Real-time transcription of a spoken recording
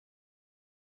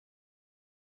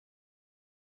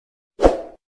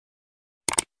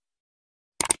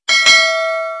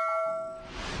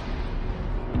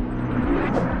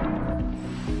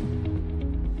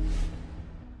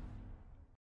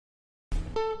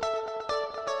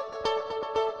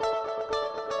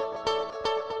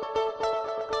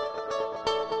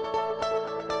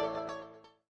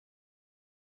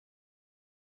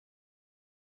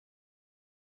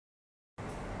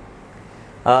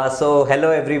Hello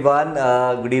everyone.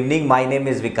 Good evening. My name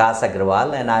is Vikas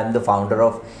Agrawal, and I'm the founder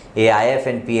of AIF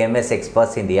and PMS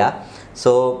Experts India.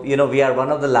 We are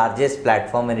one of the largest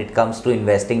platform when it comes to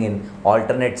investing in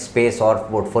alternate space or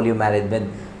portfolio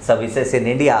management services in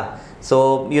India. At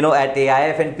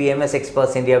AIF and PMS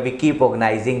Experts India, we keep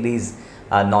organizing these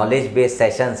knowledge-based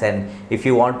sessions, and if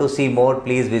you want to see more,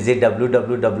 please visit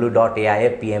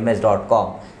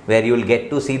www.aifpms.com, where you will get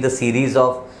to see the series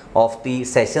of the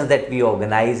sessions that we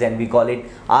organize, and we call it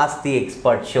Ask the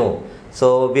Expert Show.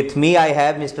 So with me I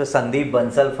have Mr. Sandip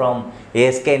Bansal from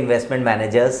ASK Investment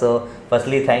Managers. So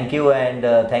firstly, thank you, and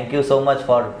thank you so much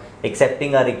for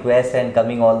accepting our request and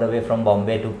coming all the way from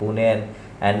Bombay to Pune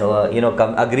and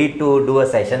agreed to do a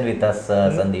session with us,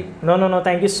 Sandip. No.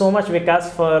 Thank you so much,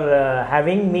 Vikas, for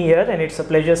having me here, and it's a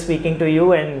pleasure speaking to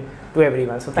you and to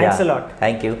everyone. So thanks a lot.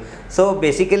 Thank you. So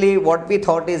basically what we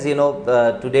thought is,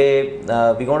 today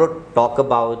we're going to talk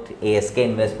about ASK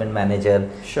Investment Manager.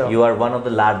 Sure. You are one of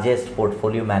the largest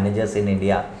portfolio managers in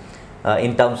India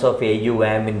in terms of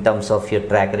AUM, in terms of your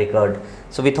track record.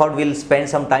 So we thought we'll spend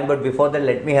some time, but before that,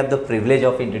 let me have the privilege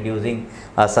of introducing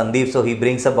Sandip. So he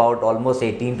brings about almost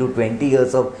 18 to 20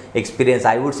 years of experience.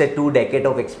 I would say 2 decades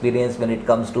of experience when it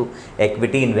comes to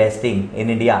equity investing in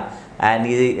India. And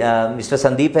Mr.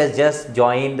 Sandip has just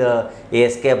joined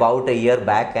ASK about a year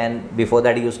back, and before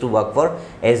that he used to work for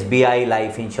SBI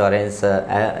Life Insurance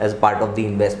as part of the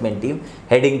investment team,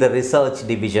 heading the research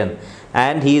division.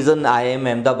 And he is in IIM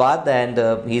Ahmedabad, and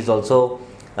he is also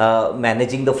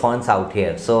managing the funds out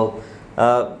here. So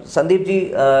Sandeep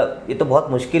ji, ये तो बहुत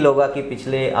मुश्किल होगा कि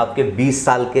पिछले आपके 20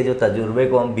 साल के जो तजुर्बे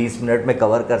को हम 20 मिनट में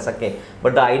कवर कर सके,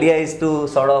 but the idea is to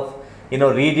sort of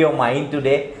read your mind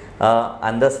today,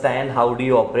 understand how do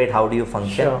you operate, how do you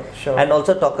function, sure. And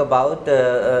also talk about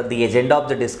the agenda of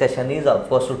the discussion is of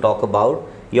course to talk about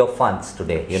your funds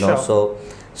today, Sure.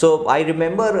 So I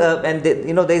remember and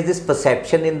there is this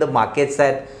perception in the markets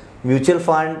that mutual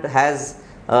fund has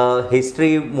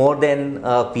history more than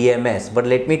PMS, but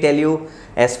let me tell you,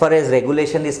 as far as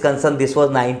regulation is concerned, this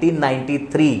was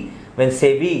 1993 when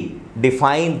SEBI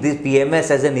defined this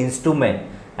PMS as an instrument.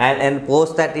 And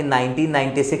post that in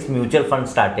 1996 mutual fund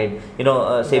started,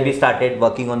 SEBI started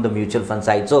working on the mutual fund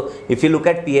side. So if you look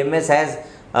at PMS has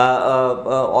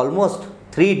almost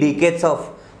 3 decades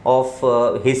of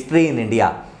history in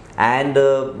India. And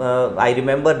I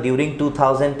remember during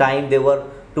 2000 time there were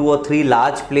 2 or 3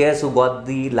 large players who got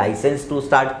the license to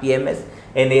start PMS,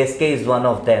 and ASK is one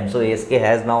of them. So ASK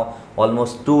has now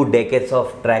almost 2 decades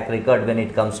of track record when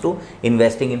it comes to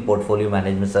investing in portfolio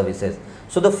management services.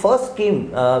 So the first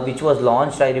scheme which was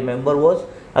launched, I remember, was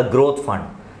a growth fund.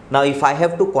 Now if I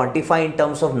have to quantify in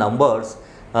terms of numbers,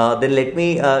 then let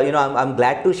me, I'm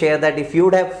glad to share that if you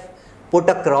would have put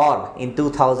a crore in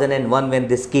 2001 when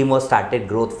this scheme was started,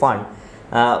 growth fund,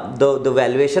 the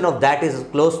valuation of that is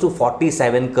close to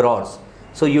 47 crores.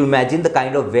 So you imagine the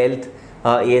kind of wealth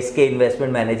ASK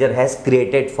Investment Manager has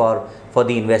created for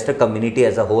the investor community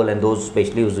as a whole, and those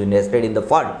especially who's invested in the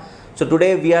fund. So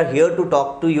today we are here to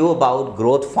talk to you about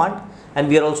growth fund, and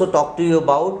we are also talk to you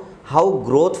about how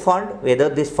growth fund, whether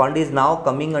this fund is now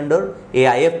coming under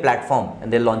AIF platform,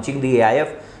 and they're launching the AIF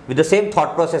with the same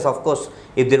thought process. Of course,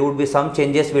 if there would be some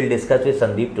changes, we'll discuss with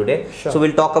Sandip today. Sure. So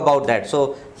we'll talk about that.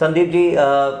 So Sandip ji,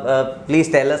 please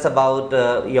tell us about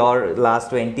your last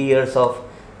 20 years of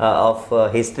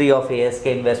history of ASK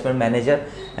Investment Manager,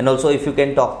 and also if you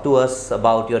can talk to us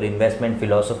about your investment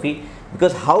philosophy,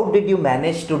 because how did you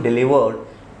manage to deliver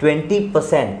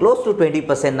 20%, close to 20%,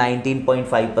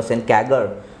 19.5%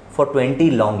 CAGR for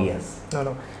 20 long years?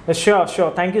 No.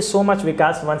 Sure. Thank you so much,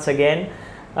 Vikas, once again.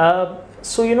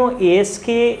 ASK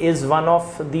is one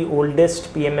of the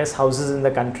oldest PMS houses in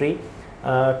the country.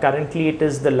 Currently it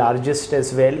is the largest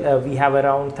as well. We have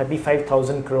around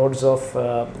 35,000 crores of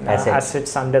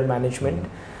assets under management.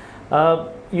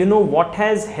 What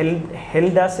has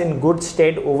held us in good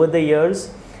stead over the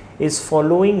years is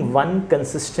following one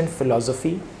consistent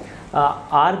philosophy.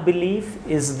 Our belief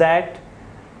is that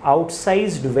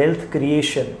outsized wealth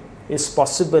creation is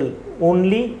possible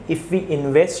only if we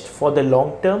invest for the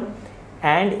long term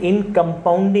and in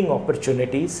compounding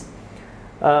opportunities.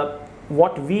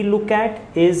 What we look at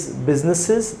is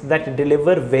businesses that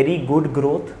deliver very good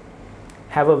growth,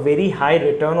 have a very high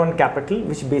return on capital,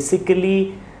 which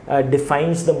basically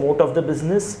defines the moat of the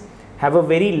business, have a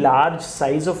very large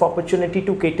size of opportunity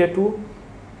to cater to,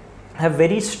 have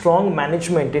very strong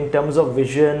management in terms of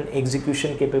vision,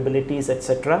 execution capabilities,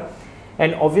 etc.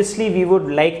 And obviously we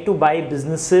would like to buy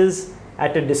businesses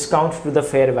at a discount to the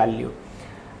fair value.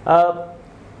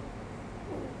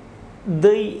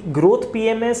 The growth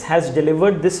PMS has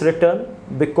delivered this return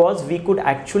because we could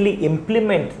actually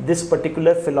implement this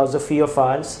particular philosophy of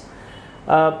ours.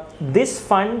 This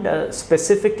fund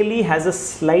specifically has a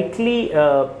slightly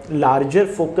larger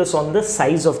focus on the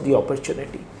size of the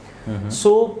opportunity.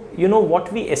 So,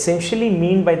 what we essentially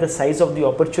mean by the size of the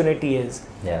opportunity is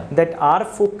that our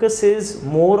focus is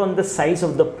more on the size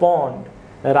of the pond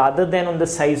rather than on the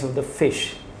size of the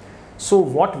fish. So,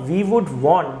 what we would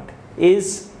want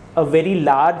is a very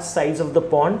large size of the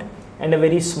pond and a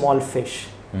very small fish,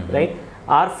 right?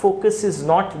 Our focus is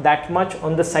not that much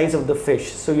on the size of the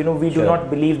fish. So, we do not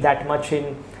believe that much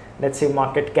in, let's say,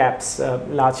 market caps,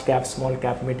 large cap, small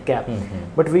cap, mid cap.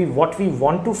 But what we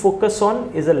want to focus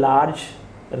on is a large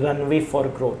runway for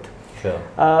growth.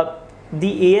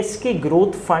 The ASK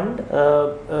Growth Fund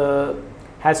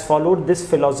has followed this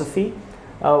philosophy.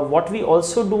 What we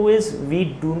also do is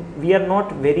we are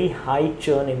not very high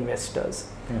churn investors.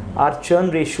 Our churn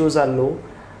ratios are low.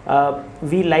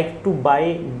 We like to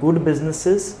buy good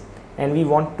businesses and we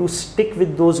want to stick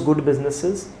with those good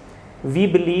businesses. We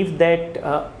believe that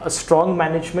a strong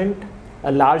management,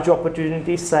 a large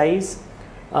opportunity size,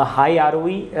 a high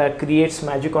ROE creates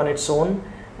magic on its own,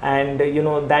 and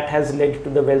that has led to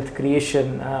the wealth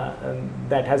creation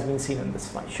that has been seen in this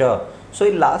fund. Sure. So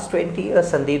in last 20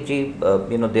 years, Sandeep ji,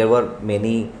 there were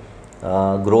many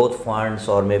growth funds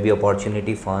or maybe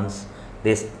opportunity funds.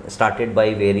 They started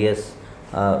by various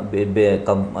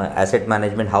asset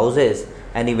management houses,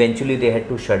 and eventually they had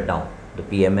to shut down the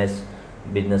PMS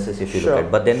businesses, if you look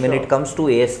at. But then when it comes to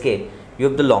ASK, you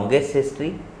have the longest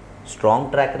history,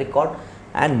 strong track record,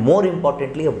 and more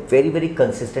importantly, a very, very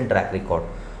consistent track record.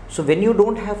 So when you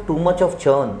don't have too much of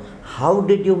churn, how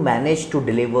did you manage to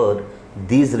deliver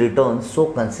these returns so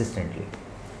consistently?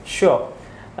 Sure.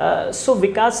 So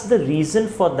Vikas, the reason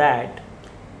for that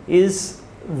is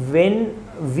when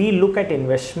we look at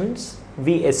investments,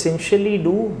 we essentially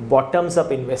do bottoms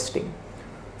up investing.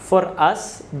 For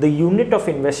us, the unit of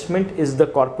investment is the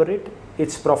corporate,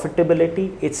 its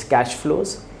profitability, its cash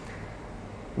flows.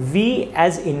 We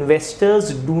as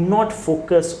investors do not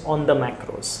focus on the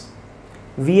macros.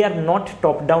 We are not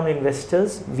top-down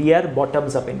investors, we are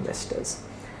bottoms-up investors.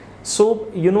 So,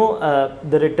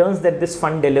 the returns that this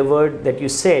fund delivered that you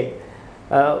said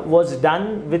was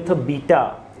done with a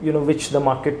beta, which the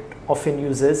market often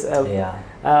uses of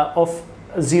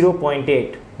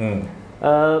 0.8.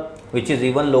 Which is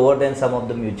even lower than some of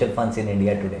the mutual funds in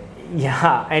India today.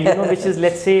 Yeah, and which is,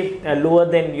 let's say, lower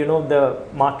than the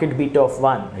market beta of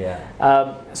 1.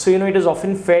 So it is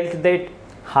often felt that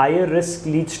higher risk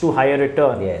leads to higher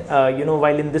return.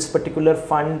 While in this particular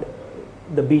fund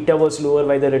the beta was lower,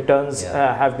 while the returns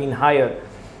have been higher.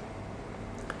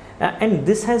 And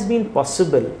this has been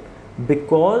possible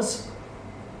because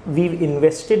we've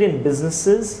invested in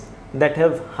businesses that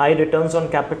have high returns on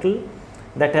capital,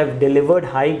 that have delivered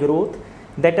high growth,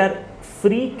 that are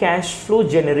free cash flow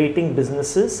generating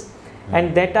businesses,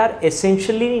 and that are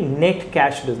essentially net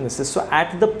cash businesses. So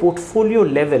at the portfolio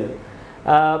level,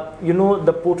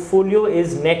 the portfolio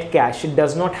is net cash, it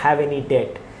does not have any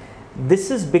debt.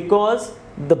 This is because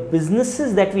the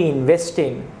businesses that we invest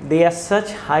in, they are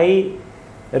such high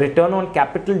return on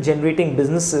capital generating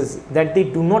businesses that they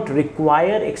do not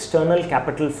require external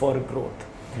capital for growth.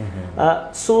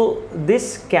 So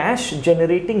this cash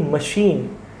generating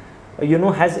machine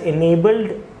has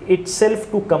enabled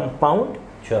itself to compound,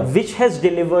 which has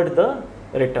delivered the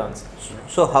returns.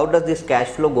 So how does this cash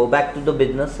flow go back to the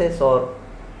businesses, or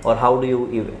how do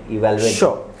you evaluate?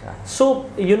 Sure. So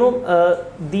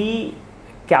the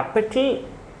capital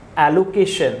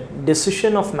allocation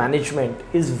decision of management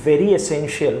is very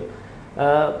essential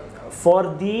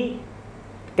for the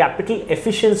capital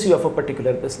efficiency of a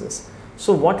particular business.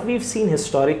 So what we've seen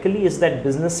historically is that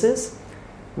businesses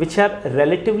which are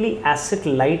relatively asset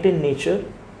light in nature,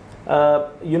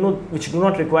 which do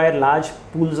not require large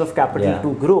pools of capital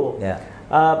to grow,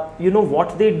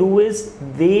 what they do is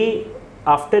they,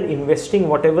 after investing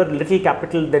whatever little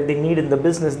capital that they need in the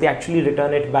business, they actually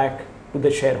return it back to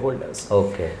the shareholders.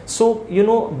 So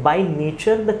by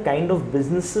nature, the kind of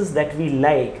businesses that we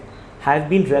like have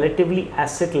been relatively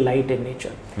asset light in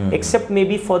nature, except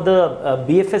maybe for the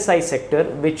BFSI sector,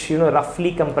 which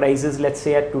roughly comprises, let's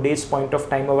say at today's point of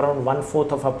time, around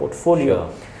 1/4 of our portfolio.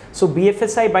 So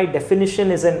BFSI by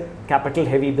definition is a capital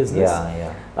heavy business.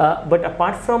 But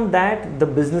apart from that, the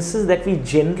businesses that we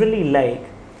generally like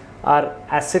are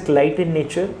asset light in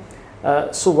nature.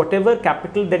 So whatever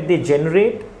capital that they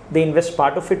generate, they invest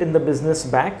part of it in the business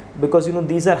back, because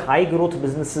these are high growth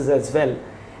businesses as well.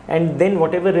 And then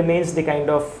whatever remains, they kind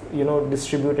of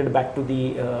distribute it back to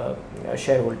the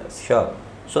shareholders.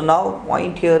 So now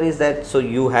point here is that, so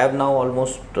you have now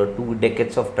almost 2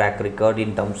 decades of track record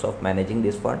in terms of managing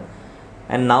this fund,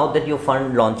 and now that your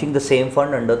fund launching the same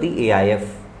fund under the AIF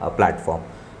platform.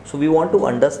 So we want to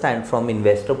understand from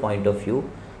investor point of view,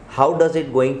 how does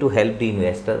it going to help the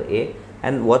investor, A,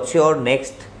 and what's your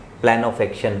next plan of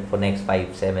action for next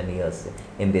 5-7 years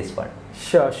in this fund?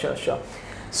 Sure.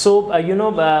 So,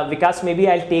 Vikas, maybe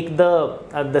I'll take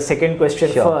the second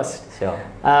question first. Sure.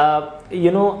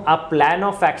 Our plan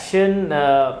of action,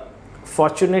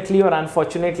 fortunately or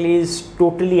unfortunately, is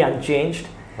totally unchanged.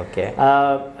 Okay.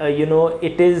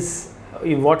 It is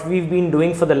what we've been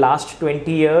doing for the last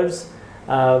 20 years.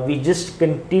 We just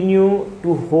continue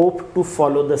to hope to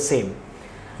follow the same.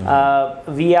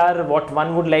 We are what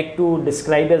one would like to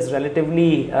describe as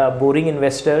relatively boring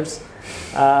investors.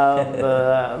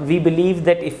 We believe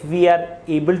that if we are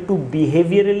able to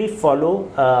behaviorally follow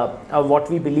what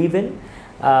we believe in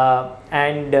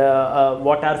and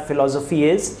what our philosophy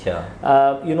is,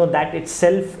 that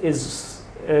itself is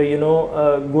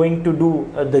going to do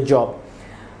the job.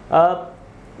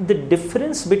 The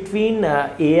difference between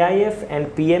AIF and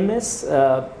PMS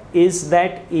is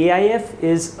that AIF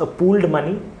is a pooled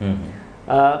money.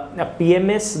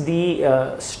 PMS,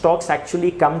 the stocks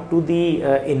actually come to the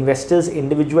investors'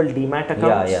 individual demat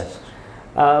accounts.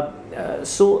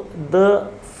 So the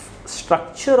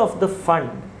structure of the fund,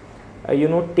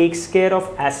 takes care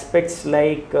of aspects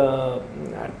like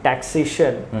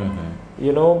taxation,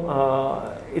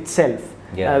 itself.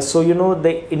 So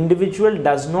the individual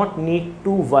does not need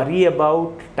to worry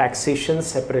about taxation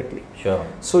separately. Sure.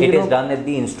 So it is done at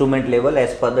the instrument level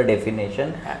as per the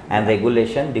definition and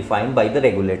regulation defined by the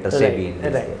regulator.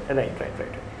 Right.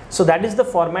 So that is the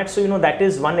format. So that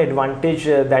is one advantage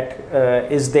that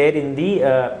is there in the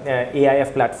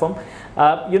AIF platform.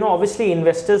 Obviously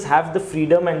investors have the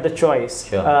freedom and the choice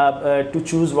to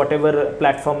choose whatever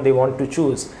platform they want to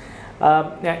choose.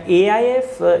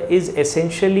 AIF is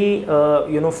essentially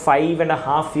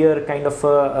 5.5 year kind of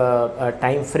a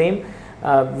time frame,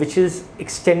 which is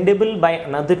extendable by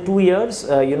another 2 years,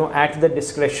 at the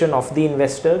discretion of the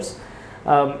investors.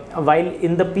 While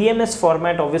in the PMS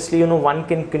format, obviously, one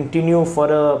can continue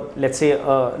for let's say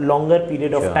a longer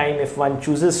period of time if one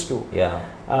chooses to.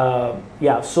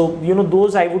 So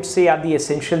those I would say are the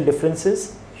essential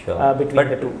differences. Between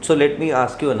the two. So let me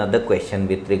ask you another question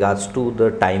with regards to the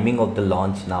timing of the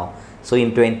launch now. So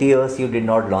in 20 years you did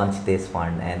not launch this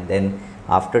fund, and then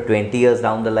after 20 years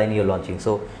down the line you're launching.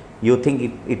 So you think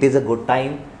it is a good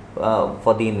time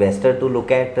for the investor to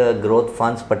look at growth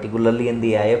funds, particularly in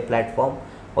the AIF platform,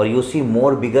 or you see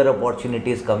more bigger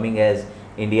opportunities coming as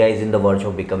India is in the verge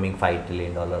of becoming $5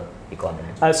 trillion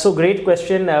economy? So great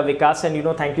question, Vikas,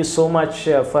 and thank you so much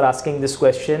for asking this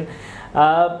question.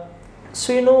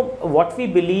 So what we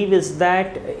believe is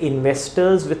that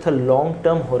investors with a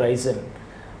long-term horizon,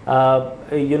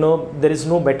 there is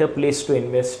no better place to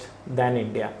invest than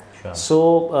India.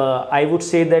 So I would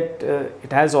say that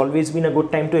it has always been a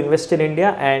good time to invest in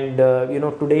India, and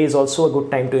today is also a good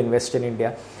time to invest in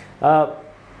India.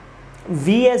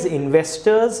 We as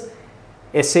investors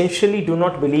essentially do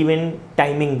not believe in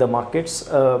timing the markets.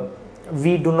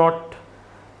 We do not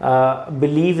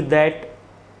believe that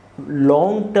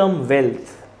long-term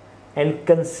wealth and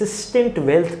consistent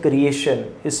wealth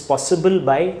creation is possible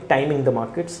by timing the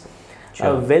markets.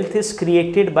 Wealth is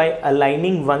created by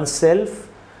aligning oneself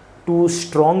to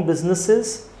strong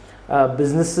businesses,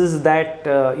 businesses that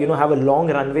have a long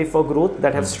runway for growth,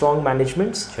 that have strong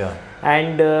managements,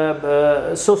 and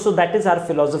so that is our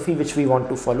philosophy which we want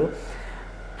to follow.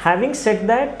 Having said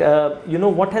that,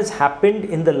 what has happened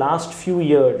in the last few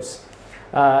years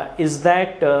is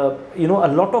that a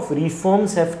lot of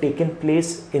reforms have taken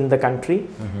place in the country,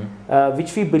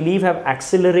 which we believe have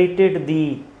accelerated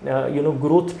the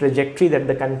growth trajectory that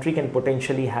the country can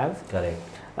potentially have.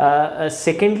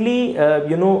 Secondly,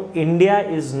 India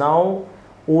is now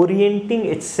orienting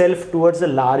itself towards a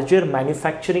larger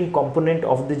manufacturing component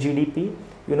of the GDP.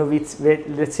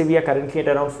 Let's say we are currently at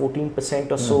around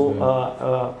 14% or so.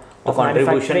 The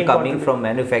contribution coming from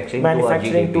manufacturing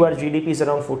to our GDP is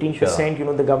around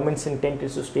 14%. The government's intent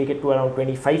is to take it to around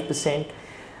 25%.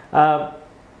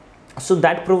 So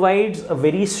that provides a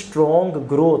very strong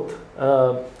growth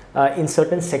in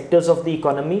certain sectors of the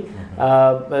economy.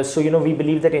 So we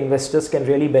believe that investors can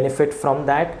really benefit from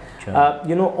that.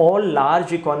 All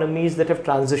large economies that have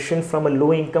transitioned from a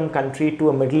low-income country to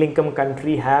a middle-income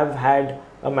country have had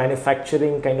a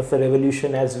manufacturing kind of a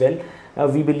revolution as well.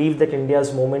 We believe that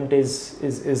India's moment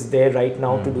is there right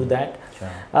now to do that.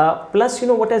 Plus,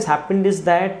 what has happened is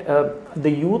that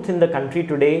the youth in the country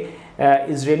today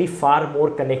is really far more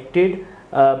connected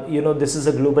this is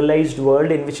a globalized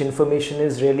world in which information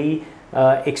is really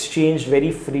exchanged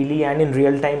very freely and in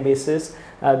real time basis.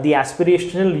 The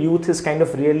aspirational youth is kind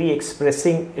of really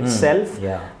expressing itself,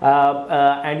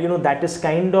 and that is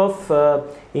kind of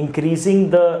increasing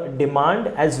the demand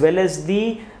as well as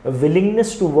the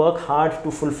willingness to work hard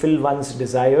to fulfill one's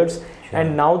desires.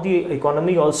 And now the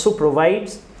economy also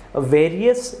provides a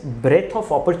various breadth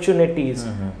of opportunities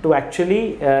to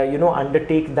actually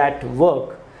undertake that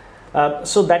work.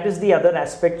 So that is the other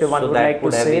aspect one would like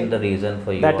to say. So that would have been the reason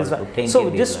for you to think. So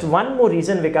just one more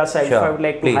reason, Vikas, I would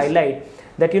like to highlight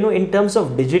that in terms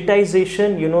of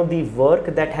digitization, the work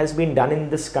that has been done in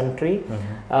this country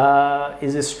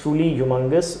is truly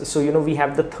humongous. So we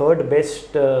have the third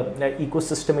best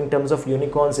ecosystem in terms of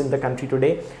unicorns in the country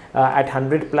today, at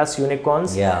 100 plus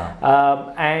unicorns.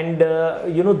 And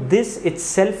this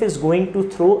itself is going to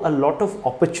throw a lot of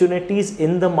opportunities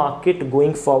in the market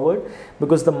going forward,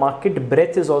 because the market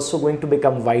breadth is also going to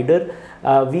become wider.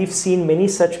 We've seen many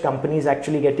such companies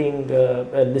actually getting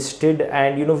listed,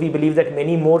 and we believe that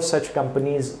many more such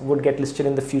companies would get listed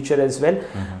in the future as well.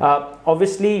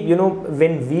 Obviously,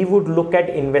 when we would look at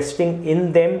investing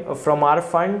in them from our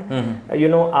fund,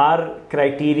 our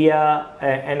criteria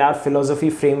and our philosophy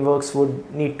frameworks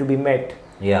would need to be met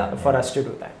for us to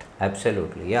do that.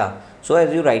 Absolutely, So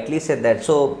as you rightly said that,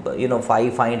 so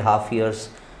 5.5 years,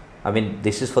 I mean,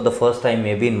 this is for the first time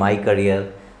maybe in my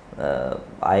career.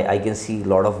 I can see a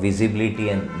lot of visibility,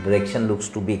 and direction looks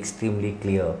to be extremely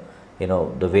clear,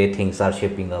 the way things are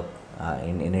shaping up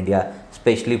in India,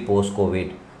 especially post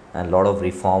COVID, and a lot of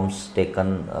reforms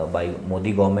taken by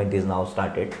Modi government is now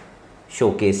started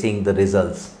showcasing the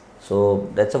results. So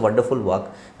that's a wonderful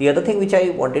work. The other thing which I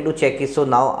wanted to check is, so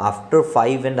now after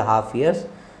 5.5 years,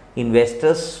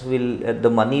 investors will the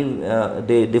money,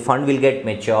 the fund will get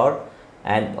matured,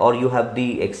 and or you have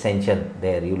the extension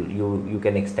there, you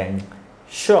can extend.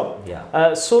 Sure.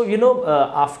 So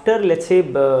after, let's say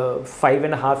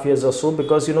 5.5 years or so,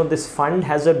 because this fund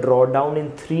has a drawdown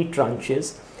in 3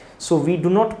 tranches, so we do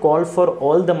not call for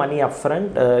all the money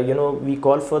upfront. We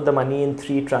call for the money in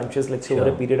 3 tranches, let's say over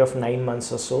a period of 9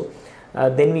 months or so.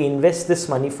 Then we invest this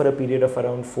money for a period of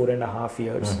around 4.5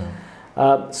 years.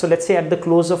 So let's say at the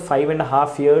close of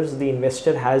 5.5 years, the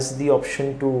investor has the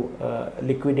option to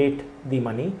liquidate the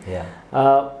money,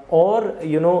 or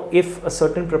if a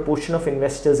certain proportion of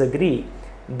investors agree,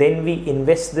 then we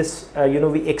invest this,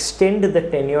 we extend the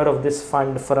tenure of this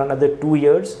fund for another 2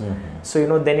 years.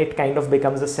 So then it kind of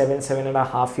becomes a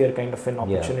 7.5 year kind of an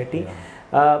opportunity.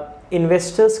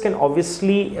 Investors can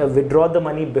obviously withdraw the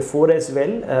money before as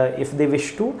well, if they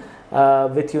wish to,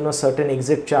 with certain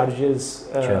exit charges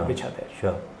which are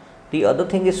there. The other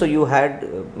thing is, so you had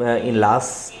in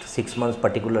last 6 months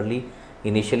particularly,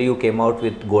 initially you came out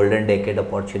with golden decade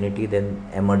opportunity, then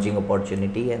emerging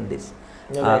opportunity, and this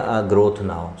growth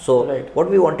now. So what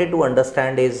we wanted to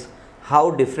understand is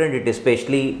how different it is,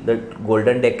 especially the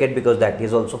golden decade, because that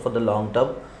is also for the long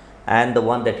term, and the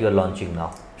one that you are launching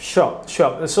now. Sure.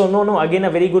 So again, a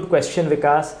very good question,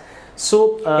 Vikas.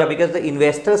 So because the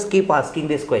investors keep asking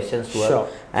these questions to us,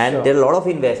 and there are a lot of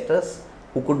investors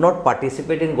who could not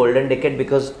participate in golden decade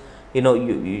because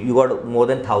you got more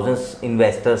than thousands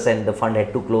investors, and the fund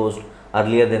had to close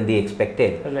earlier than they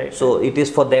expected. So it is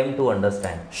for them to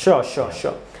understand. Sure.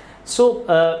 So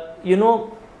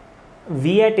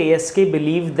we at ASK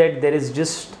believe that there is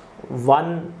just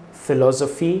one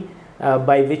philosophy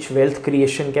by which wealth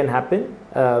creation can happen,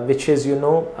 which is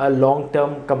a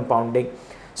long-term compounding.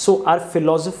 So our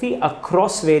philosophy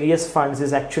across various funds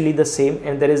is actually the same,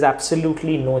 and there is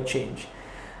absolutely no change.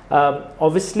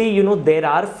 Obviously, there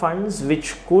are funds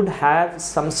which could have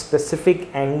some specific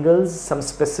angles, some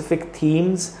specific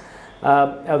themes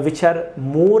which are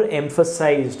more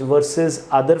emphasized versus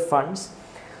other funds.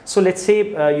 So let's say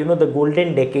the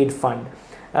Golden Decade Fund.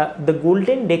 The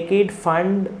Golden Decade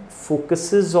Fund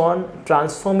focuses on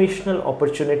transformational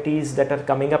opportunities that are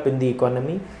coming up in the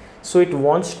economy. So it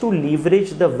wants to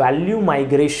leverage the value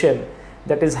migration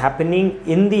that is happening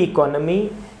in the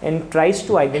economy and tries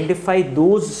to identify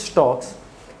those stocks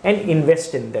and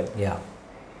invest in them.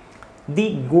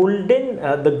 The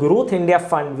Growth India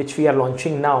Fund, which we are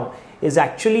launching now, is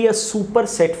actually a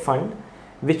superset fund,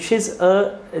 which is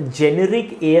a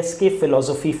generic ASK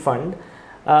philosophy fund.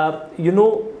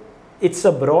 It's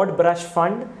a broad brush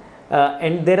fund,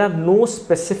 and there are no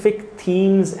specific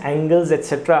themes, angles,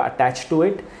 etc. attached to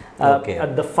it.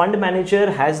 The fund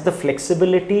manager has the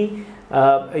flexibility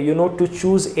to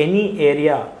choose any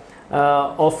area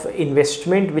of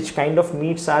investment which kind of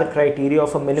meets our criteria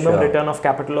of a minimum return of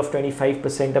capital of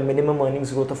 25%, a minimum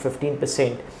earnings growth of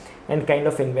 15%, and kind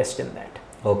of invest in that.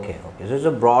 Okay, okay. So it's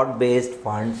a broad-based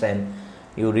funds, and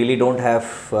you really don't have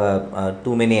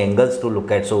too many angles to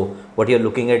look at. So what you're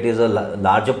looking at is a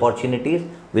large opportunities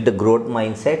with the growth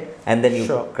mindset, and then you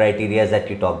criteria that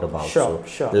you talked about. Sure,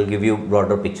 so it'll give you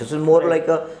broader picture. So it's more like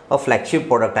a flagship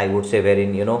product, I would say,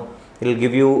 wherein it'll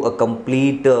give you a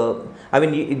complete. I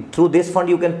mean, through this fund,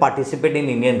 you can participate in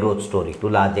Indian growth story to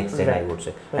large extent, I would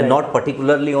say, and not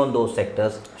particularly on those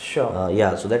sectors. Sure.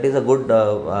 Yeah. So that is a good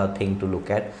thing to look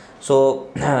at. So,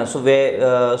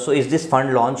 so is this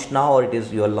fund launched now, or it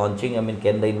is you are launching? I mean,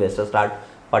 can the investors start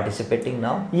participating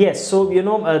now? Yes. So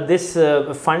this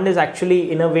fund is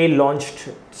actually in a way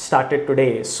started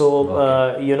today. So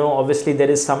obviously there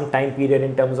is some time period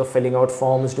in terms of filling out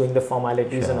forms, doing the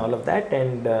formalities and all of that,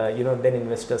 and then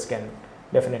investors can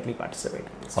definitely participate.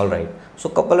 All right. So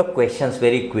couple of questions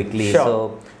very quickly.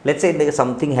 So let's say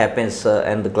something happens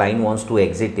and the client wants to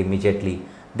exit immediately.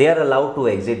 They are allowed to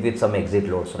exit with some exit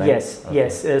loads, right? Yes,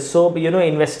 yes. So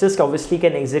investors obviously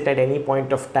can exit at any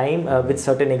point of time with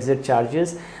certain exit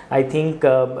charges. I think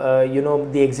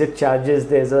the exit charges,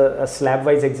 there's a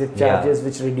slab-wise exit charges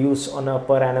which reduce on a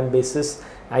per annum basis.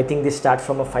 I think they start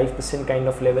from a 5% kind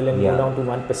of level and go down to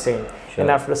 1%. And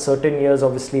after a certain years,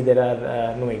 obviously there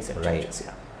are no exit charges.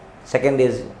 Yeah. Second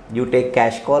is, you take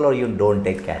cash call or you don't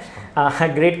take cash call?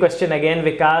 Great question again,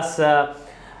 Vikas.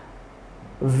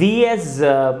 We as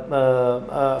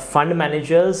fund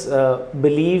managers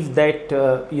believe that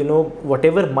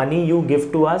whatever money you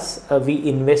give to us, we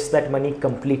invest that money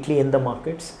completely in the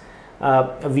markets.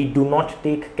 We do not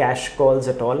take cash calls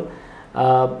at all.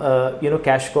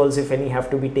 Cash calls, if any,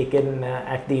 have to be taken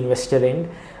at the investor end.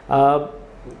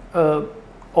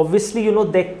 Obviously,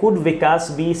 there could,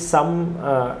 Vikas, be some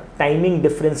timing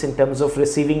difference in terms of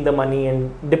receiving the money and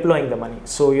deploying the money.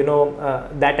 So,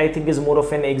 that I think is more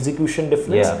of an execution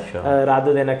difference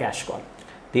rather than a cash call.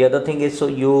 The other thing is, so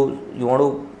you want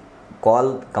to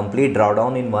call complete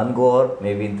drawdown in one go or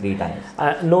maybe in 3 times?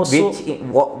 No.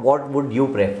 What would you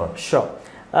prefer? Sure.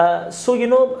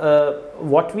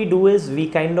 What we do is we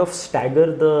kind of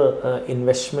stagger the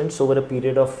investments over a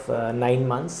period of 9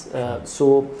 months.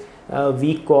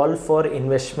 We call for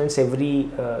investments every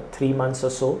 3 months or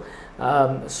so.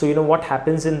 What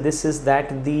happens in this is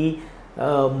that the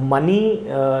money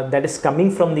that is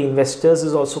coming from the investors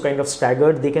is also kind of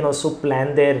staggered. They can also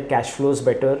plan their cash flows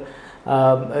better.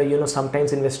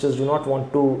 Sometimes investors do not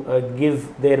want to give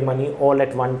their money all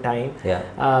at one time.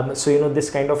 This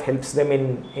kind of helps them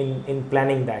in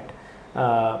planning that.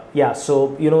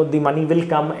 The money will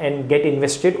come and get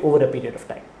invested over a period of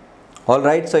time. All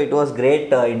right, so it was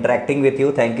great interacting with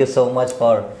you. Thank you so much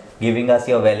for giving us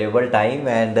your valuable time,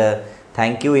 and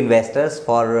thank you investors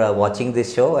for watching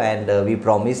this show, and we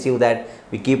promise you that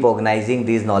we keep organizing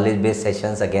these knowledge based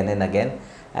sessions again and again,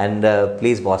 and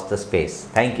please watch the space.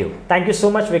 Thank you. Thank you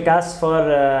so much, Vikas, for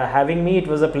having me. It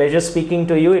was a pleasure speaking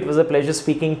to you. It was a pleasure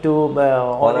speaking to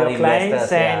all your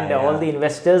clients and all the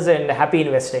investors, and happy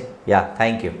investing. Yeah,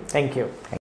 thank you. Thank you.